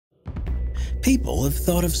People have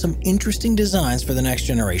thought of some interesting designs for the next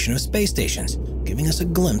generation of space stations, giving us a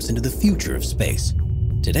glimpse into the future of space.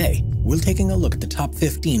 Today, we're taking a look at the top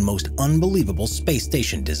 15 most unbelievable space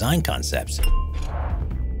station design concepts.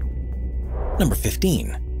 Number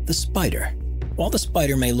 15. The Spider. While the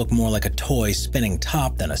Spider may look more like a toy spinning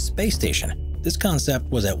top than a space station, this concept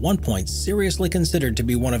was at one point seriously considered to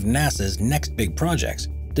be one of NASA's next big projects.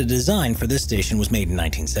 The design for this station was made in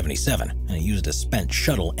 1977, and it used a spent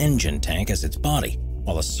shuttle engine tank as its body,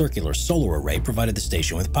 while a circular solar array provided the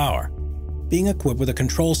station with power. Being equipped with a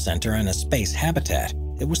control center and a space habitat,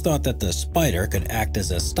 it was thought that the Spider could act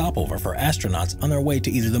as a stopover for astronauts on their way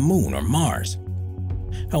to either the Moon or Mars.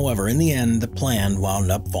 However, in the end, the plan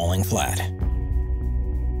wound up falling flat.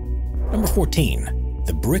 Number 14.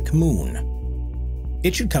 The Brick Moon.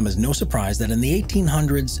 It should come as no surprise that in the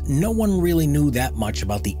 1800s, no one really knew that much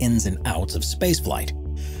about the ins and outs of spaceflight.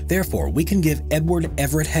 Therefore, we can give Edward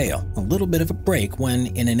Everett Hale a little bit of a break when,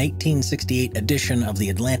 in an 1868 edition of the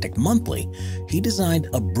Atlantic Monthly, he designed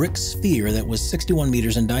a brick sphere that was 61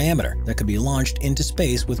 meters in diameter that could be launched into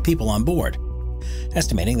space with people on board.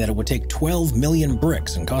 Estimating that it would take 12 million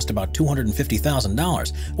bricks and cost about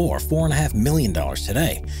 $250,000, or $4.5 million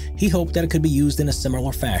today, he hoped that it could be used in a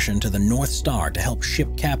similar fashion to the North Star to help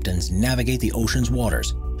ship captains navigate the ocean's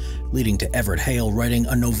waters, leading to Everett Hale writing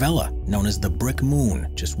a novella known as The Brick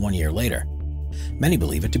Moon just 1 year later. Many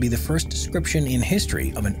believe it to be the first description in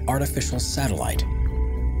history of an artificial satellite.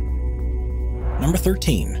 Number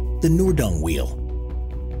 13. The Nordung Wheel.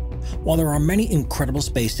 While there are many incredible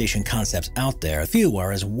space station concepts out there, few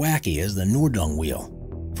are as wacky as the Nordung Wheel.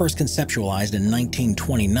 First conceptualized in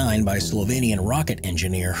 1929 by Slovenian rocket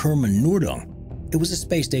engineer Herman Nordung, it was a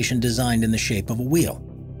space station designed in the shape of a wheel,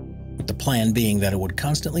 with the plan being that it would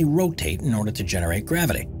constantly rotate in order to generate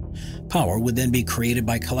gravity. Power would then be created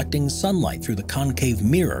by collecting sunlight through the concave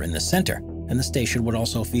mirror in the center, and the station would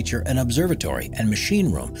also feature an observatory and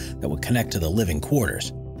machine room that would connect to the living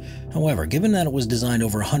quarters. However, given that it was designed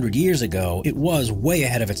over 100 years ago, it was way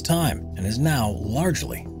ahead of its time and has now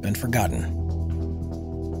largely been forgotten.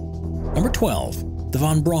 Number 12. The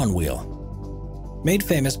Von Braun Wheel. Made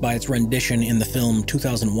famous by its rendition in the film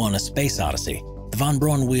 2001: A Space Odyssey, the Von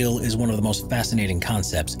Braun Wheel is one of the most fascinating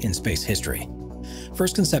concepts in space history.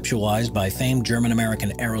 First conceptualized by famed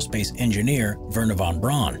German-American aerospace engineer Wernher von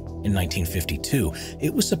Braun in 1952,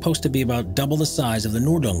 it was supposed to be about double the size of the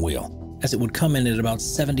Nordung Wheel, as it would come in at about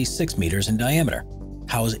 76 meters in diameter,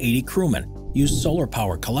 house 80 crewmen, use solar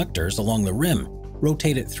power collectors along the rim,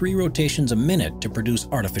 rotate at 3 rotations a minute to produce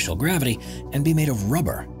artificial gravity, and be made of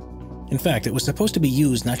rubber. In fact, it was supposed to be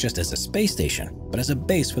used not just as a space station, but as a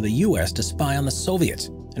base for the US to spy on the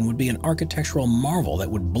Soviets, and would be an architectural marvel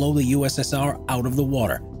that would blow the USSR out of the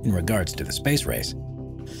water in regards to the space race.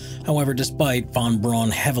 However, despite von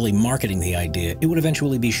Braun heavily marketing the idea, it would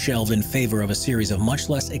eventually be shelved in favor of a series of much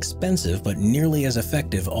less expensive but nearly as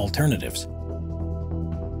effective alternatives.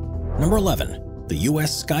 Number 11. The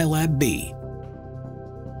US Skylab B.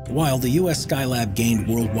 While the US Skylab gained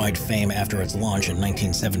worldwide fame after its launch in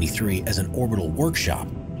 1973 as an orbital workshop,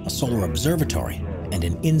 a solar observatory, and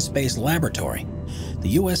an in-space laboratory, the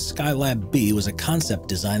US Skylab B was a concept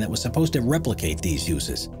design that was supposed to replicate these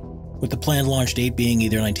uses. With the planned launch date being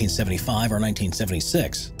either 1975 or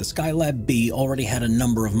 1976, the Skylab B already had a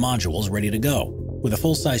number of modules ready to go, with a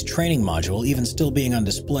full-size training module even still being on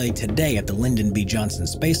display today at the Lyndon B. Johnson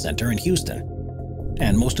Space Center in Houston.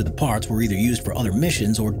 And most of the parts were either used for other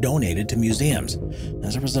missions or donated to museums.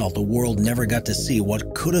 As a result, the world never got to see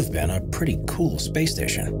what could have been a pretty cool space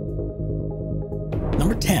station.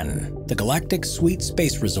 Number 10. The Galactic Suite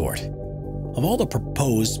Space Resort. Of all the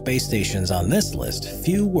proposed space stations on this list,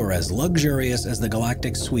 few were as luxurious as the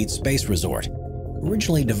Galactic Suite Space Resort.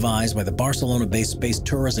 Originally devised by the Barcelona-based space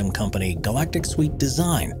tourism company Galactic Suite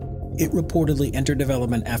Design, it reportedly entered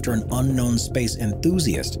development after an unknown space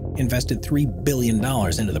enthusiast invested $3 billion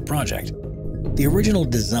into the project. The original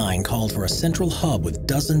design called for a central hub with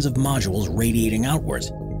dozens of modules radiating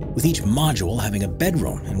outwards, with each module having a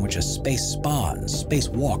bedroom in which a space spa and space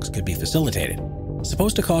walks could be facilitated.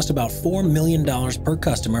 Supposed to cost about $4 million per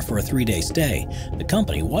customer for a 3-day stay, the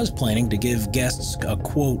company was planning to give guests a,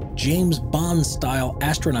 quote, James Bond-style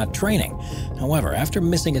astronaut training. However, after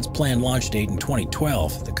missing its planned launch date in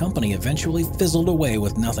 2012, the company eventually fizzled away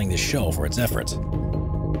with nothing to show for its efforts.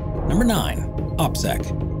 Number 9.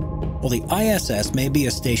 OPSEC. While the ISS may be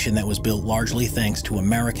a station that was built largely thanks to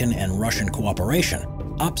American and Russian cooperation,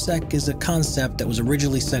 OPSEC is a concept that was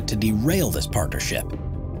originally set to derail this partnership.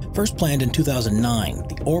 First planned in 2009,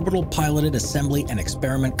 the Orbital Piloted Assembly and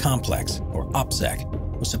Experiment Complex, or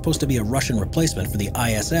OPSEC, was supposed to be a Russian replacement for the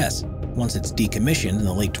ISS once it's decommissioned in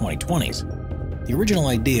the late 2020s. The original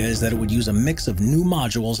idea is that it would use a mix of new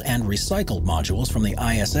modules and recycled modules from the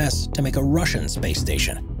ISS to make a Russian space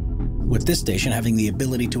station, with this station having the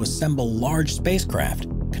ability to assemble large spacecraft,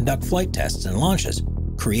 conduct flight tests and launches,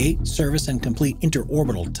 create, service, and complete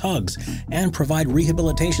interorbital tugs, and provide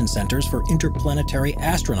rehabilitation centers for interplanetary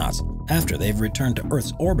astronauts after they've returned to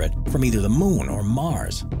Earth's orbit from either the Moon or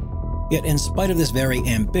Mars. Yet in spite of this very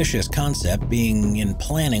ambitious concept being in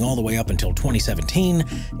planning all the way up until 2017,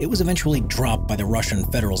 it was eventually dropped by the Russian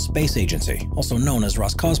Federal Space Agency, also known as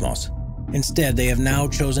Roscosmos. Instead, they have now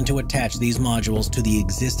chosen to attach these modules to the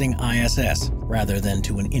existing ISS rather than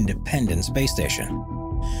to an independent space station.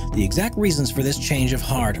 The exact reasons for this change of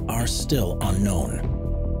heart are still unknown.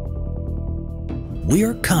 We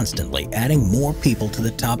are constantly adding more people to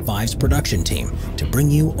the Top 5's production team to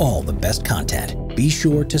bring you all the best content. Be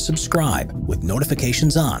sure to subscribe with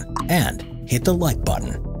notifications on and hit the like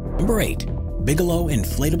button. Number 8. Bigelow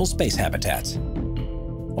Inflatable Space Habitats.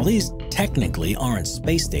 While these technically aren't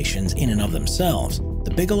space stations in and of themselves,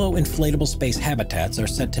 the Bigelow Inflatable Space Habitats are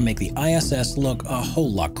set to make the ISS look a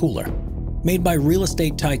whole lot cooler. Made by real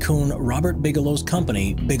estate tycoon Robert Bigelow's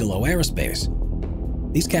company, Bigelow Aerospace.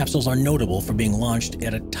 These capsules are notable for being launched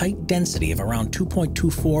at a tight density of around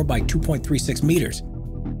 2.24 by 2.36 meters,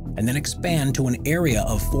 and then expand to an area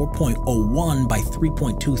of 4.01 by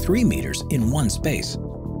 3.23 meters in one space.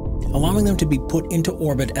 Allowing them to be put into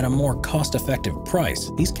orbit at a more cost-effective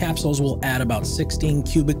price, these capsules will add about 16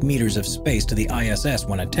 cubic meters of space to the ISS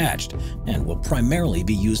when attached, and will primarily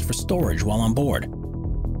be used for storage while on board.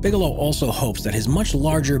 Bigelow also hopes that his much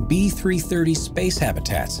larger B330 space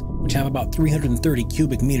habitats, which have about 330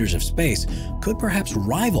 cubic meters of space, could perhaps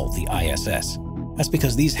rival the ISS. That's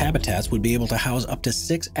because these habitats would be able to house up to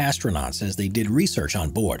 6 astronauts as they did research on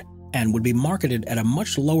board, and would be marketed at a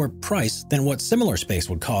much lower price than what similar space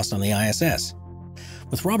would cost on the ISS.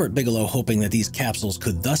 With Robert Bigelow hoping that these capsules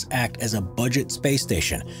could thus act as a budget space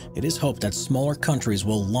station, it is hoped that smaller countries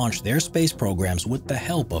will launch their space programs with the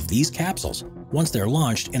help of these capsules once they're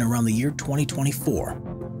launched in around the year 2024.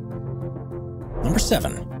 Number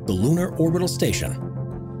 7. The Lunar Orbital Station.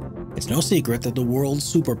 It's no secret that the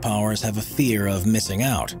world's superpowers have a fear of missing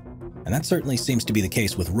out, and that certainly seems to be the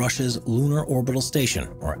case with Russia's Lunar Orbital Station,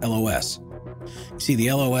 or LOS. You see,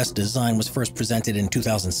 the LOS design was first presented in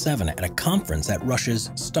 2007 at a conference at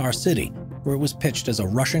Russia's Star City, where it was pitched as a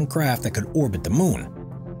Russian craft that could orbit the Moon.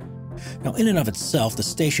 Now, in and of itself, the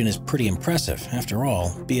station is pretty impressive. After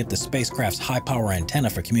all, be it the spacecraft's high-power antenna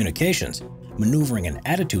for communications, maneuvering and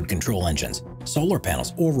attitude control engines, solar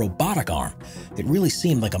panels, or robotic arm, it really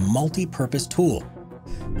seemed like a multi-purpose tool.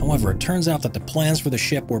 However, it turns out that the plans for the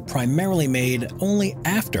ship were primarily made only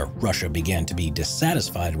after Russia began to be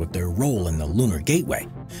dissatisfied with their role in the Lunar Gateway,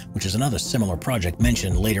 which is another similar project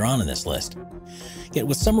mentioned later on in this list. Yet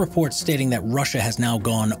with some reports stating that Russia has now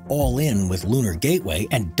gone all in with Lunar Gateway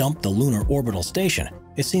and dumped the Lunar Orbital Station,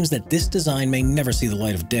 it seems that this design may never see the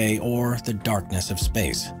light of day or the darkness of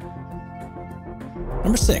space.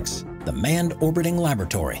 Number 6. The Manned Orbiting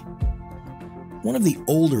Laboratory. One of the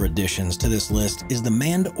older additions to this list is the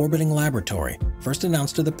Manned Orbiting Laboratory, first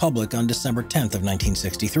announced to the public on December 10th of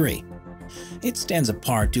 1963. It stands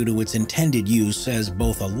apart due to its intended use as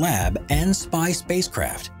both a lab and spy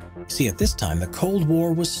spacecraft. See, at this time, the Cold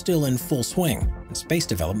War was still in full swing, and space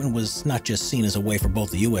development was not just seen as a way for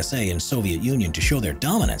both the USA and Soviet Union to show their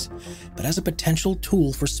dominance, but as a potential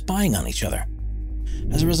tool for spying on each other.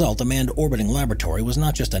 As a result, the Manned Orbiting Laboratory was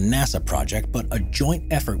not just a NASA project, but a joint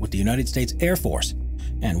effort with the United States Air Force.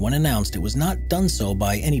 And when announced, it was not done so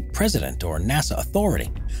by any president or NASA authority,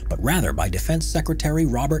 but rather by Defense Secretary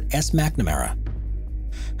Robert S. McNamara.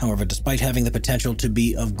 However, despite having the potential to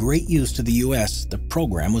be of great use to the US, the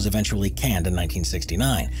program was eventually canned in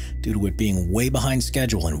 1969, due to it being way behind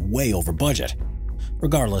schedule and way over budget.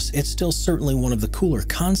 Regardless, it's still certainly one of the cooler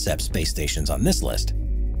concept space stations on this list.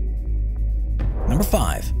 Number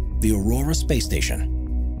 5. The Aurora Space Station.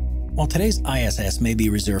 While today's ISS may be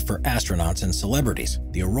reserved for astronauts and celebrities,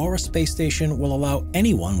 the Aurora Space Station will allow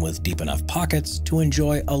anyone with deep enough pockets to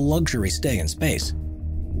enjoy a luxury stay in space.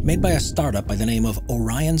 Made by a startup by the name of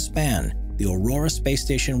Orion Span, the Aurora Space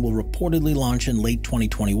Station will reportedly launch in late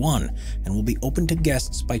 2021 and will be open to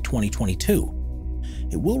guests by 2022.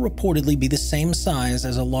 It will reportedly be the same size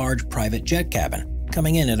as a large private jet cabin,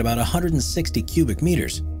 coming in at about 160 cubic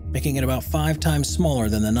meters, making it about 5 times smaller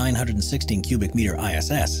than the 916 cubic meter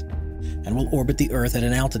ISS, and will orbit the Earth at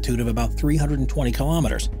an altitude of about 320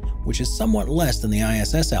 kilometers, which is somewhat less than the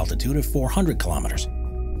ISS altitude of 400 kilometers.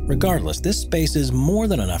 Regardless, this space is more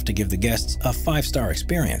than enough to give the guests a 5-star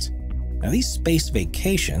experience. Now, these space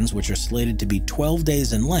vacations, which are slated to be 12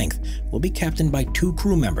 days in length, will be captained by 2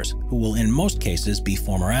 crew members who will in most cases be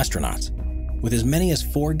former astronauts, with as many as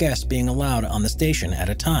 4 guests being allowed on the station at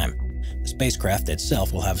a time. The spacecraft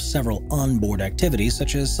itself will have several onboard activities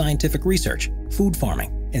such as scientific research, food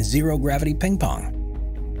farming, and zero-gravity ping pong.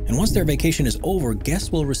 And once their vacation is over,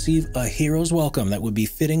 guests will receive a hero's welcome that would be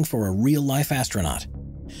fitting for a real-life astronaut.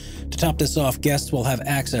 To top this off, guests will have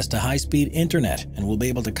access to high-speed internet and will be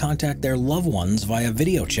able to contact their loved ones via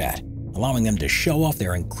video chat, allowing them to show off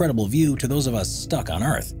their incredible view to those of us stuck on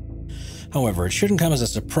Earth. However, it shouldn't come as a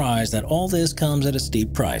surprise that all this comes at a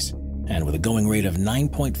steep price, and with a going rate of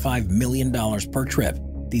 $9.5 million per trip,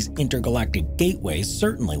 these intergalactic gateways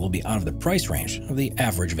certainly will be out of the price range of the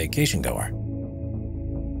average vacation goer.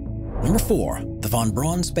 Number 4. The Von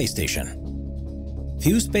Braun Space Station.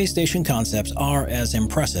 Few space station concepts are as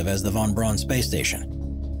impressive as the Von Braun Space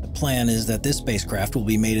Station. The plan is that this spacecraft will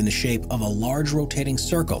be made in the shape of a large rotating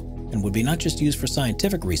circle and would be not just used for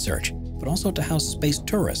scientific research, but also to house space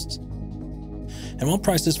tourists. And while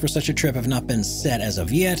prices for such a trip have not been set as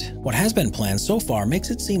of yet, what has been planned so far makes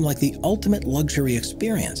it seem like the ultimate luxury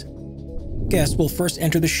experience. Guests will first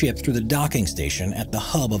enter the ship through the docking station at the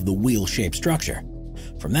hub of the wheel-shaped structure.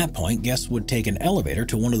 From that point, guests would take an elevator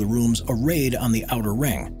to one of the rooms arrayed on the outer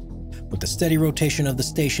ring, with the steady rotation of the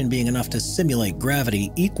station being enough to simulate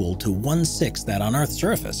gravity equal to 1/6 that on Earth's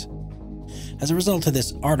surface. As a result of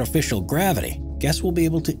this artificial gravity, guests will be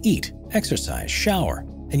able to eat, exercise, shower,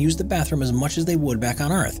 and use the bathroom as much as they would back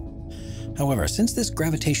on Earth. However, since this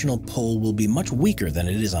gravitational pull will be much weaker than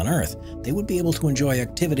it is on Earth, they would be able to enjoy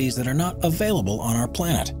activities that are not available on our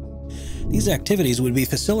planet. These activities would be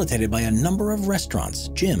facilitated by a number of restaurants,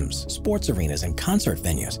 gyms, sports arenas, and concert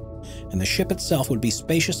venues, and the ship itself would be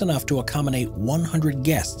spacious enough to accommodate 100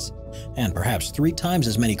 guests, and perhaps 3 times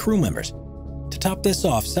as many crew members. To top this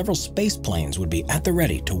off, several space planes would be at the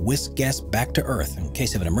ready to whisk guests back to Earth in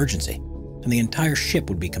case of an emergency, and the entire ship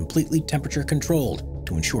would be completely temperature controlled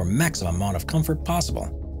to ensure maximum amount of comfort possible.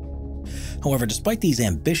 However, despite these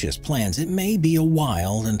ambitious plans, it may be a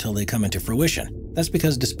while until they come into fruition. That's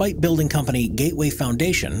because despite building company Gateway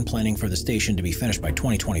Foundation planning for the station to be finished by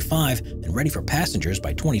 2025 and ready for passengers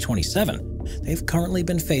by 2027, they've currently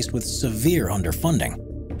been faced with severe underfunding.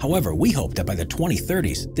 However, we hope that by the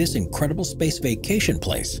 2030s, this incredible space vacation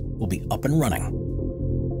place will be up and running.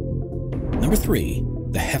 Number 3.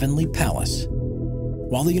 The Heavenly Palace.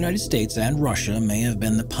 While the United States and Russia may have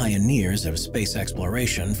been the pioneers of space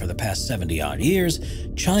exploration for the past 70-odd years,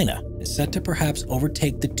 China is set to perhaps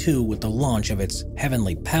overtake the two with the launch of its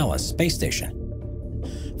Heavenly Palace space station.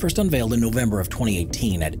 First unveiled in November of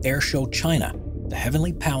 2018 at Airshow China, the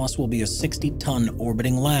Heavenly Palace will be a 60-ton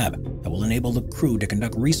orbiting lab that will enable the crew to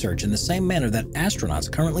conduct research in the same manner that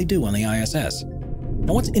astronauts currently do on the ISS.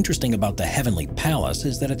 Now, what's interesting about the Heavenly Palace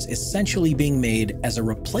is that it's essentially being made as a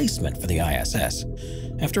replacement for the ISS.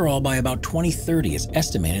 After all, by about 2030, it's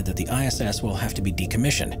estimated that the ISS will have to be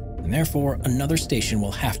decommissioned, and therefore another station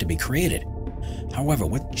will have to be created. However,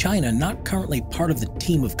 with China not currently part of the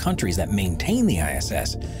team of countries that maintain the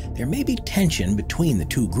ISS, there may be tension between the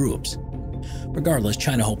two groups. Regardless,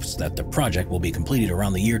 China hopes that the project will be completed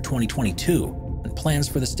around the year 2022, and plans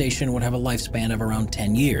for the station would have a lifespan of around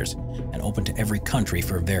 10 years and open to every country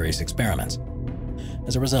for various experiments.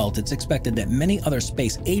 As a result, it's expected that many other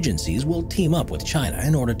space agencies will team up with China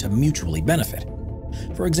in order to mutually benefit.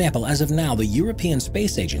 For example, as of now, the European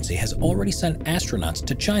Space Agency has already sent astronauts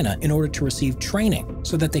to China in order to receive training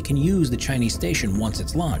so that they can use the Chinese station once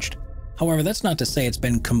it's launched. However, that's not to say it's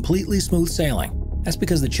been completely smooth sailing. That's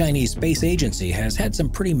because the Chinese Space Agency has had some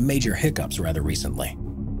pretty major hiccups rather recently,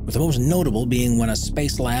 with the most notable being when a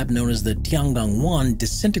space lab known as the Tiangong-1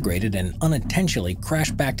 disintegrated and unintentionally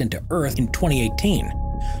crashed back into Earth in 2018.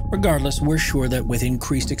 Regardless, we're sure that with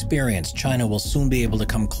increased experience, China will soon be able to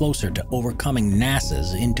come closer to overcoming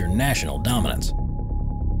NASA's international dominance.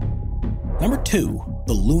 Number 2.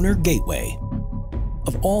 The Lunar Gateway.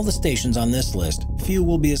 Of all the stations on this list, few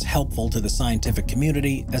will be as helpful to the scientific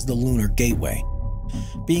community as the Lunar Gateway.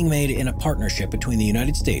 Being made in a partnership between the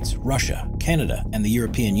United States, Russia, Canada, and the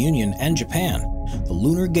European Union and Japan, the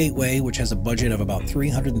Lunar Gateway, which has a budget of about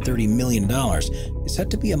 $330 million, is set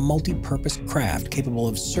to be a multi-purpose craft capable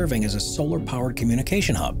of serving as a solar-powered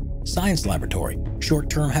communication hub, science laboratory,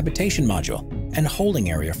 short-term habitation module, and holding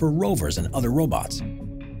area for rovers and other robots.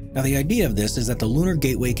 Now, the idea of this is that the Lunar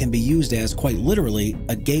Gateway can be used as, quite literally,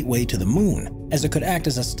 a gateway to the moon, as it could act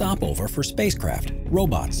as a stopover for spacecraft,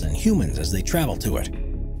 robots, and humans as they travel to it.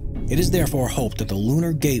 It is therefore hoped that the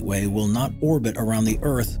Lunar Gateway will not orbit around the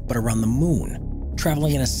Earth, but around the moon.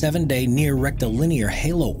 traveling in a 7-day near-rectilinear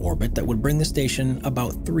halo orbit that would bring the station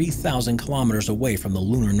about 3,000 kilometers away from the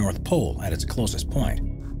lunar North Pole at its closest point.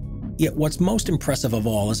 Yet what's most impressive of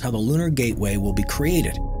all is how the Lunar Gateway will be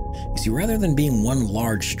created. You see, rather than being one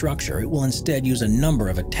large structure, it will instead use a number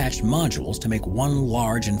of attached modules to make one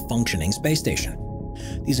large and functioning space station.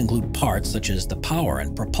 These include parts such as the Power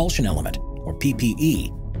and Propulsion Element, or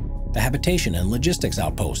PPE, the Habitation and Logistics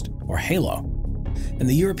Outpost, or HALO, and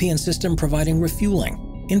the European system providing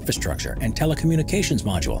refueling, infrastructure, and telecommunications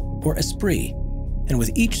module, or ESPRIT. And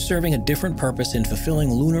with each serving a different purpose in fulfilling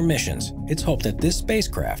lunar missions, it's hoped that this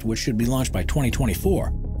spacecraft, which should be launched by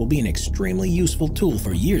 2024, will be an extremely useful tool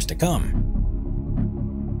for years to come.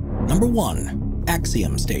 Number 1.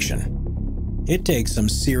 Axol Station. It takes some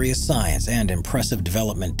serious science and impressive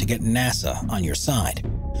development to get NASA on your side.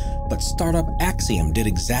 But startup Axol did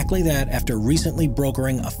exactly that after recently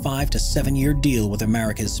brokering a 5- to 7-year deal with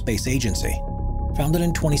America's space agency. Founded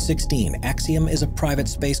in 2016, Axol is a private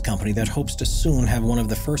space company that hopes to soon have one of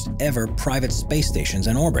the first ever private space stations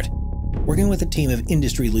in orbit. Working with a team of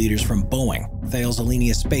industry leaders from Boeing, Thales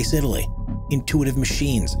Alenia Space Italy, Intuitive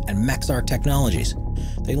Machines, and Maxar Technologies,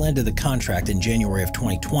 they landed the contract in January of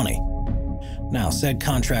 2020. Now, said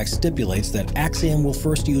contract stipulates that Axol will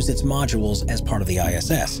first use its modules as part of the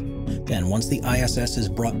ISS. Then, once the ISS is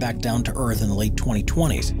brought back down to Earth in the late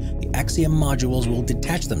 2020s, the Axol modules will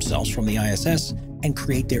detach themselves from the ISS and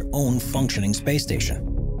create their own functioning space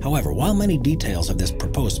station. However, while many details of this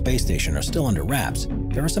proposed space station are still under wraps,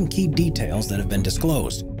 there are some key details that have been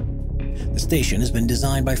disclosed. The station has been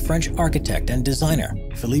designed by French architect and designer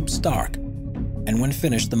Philippe Starck, and when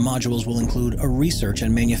finished, the modules will include a research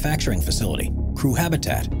and manufacturing facility, crew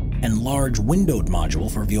habitat, and large windowed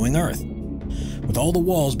module for viewing Earth. With all the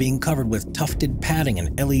walls being covered with tufted padding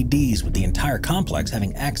and LEDs, with the entire complex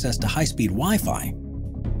having access to high-speed Wi-Fi.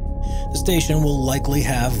 The station will likely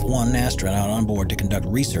have one astronaut on board to conduct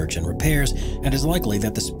research and repairs, and it is likely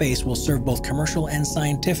that the space will serve both commercial and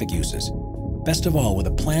scientific uses. Best of all, with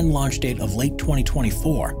a planned launch date of late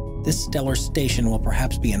 2024, this stellar station will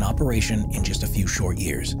perhaps be in operation in just a few short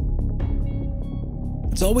years.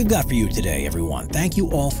 That's all we've got for you today, everyone. Thank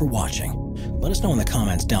you all for watching. Let us know in the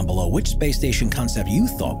comments down below which space station concept you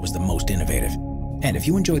thought was the most innovative. And if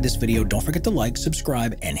you enjoyed this video, don't forget to like,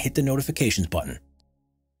 subscribe, and hit the notifications button.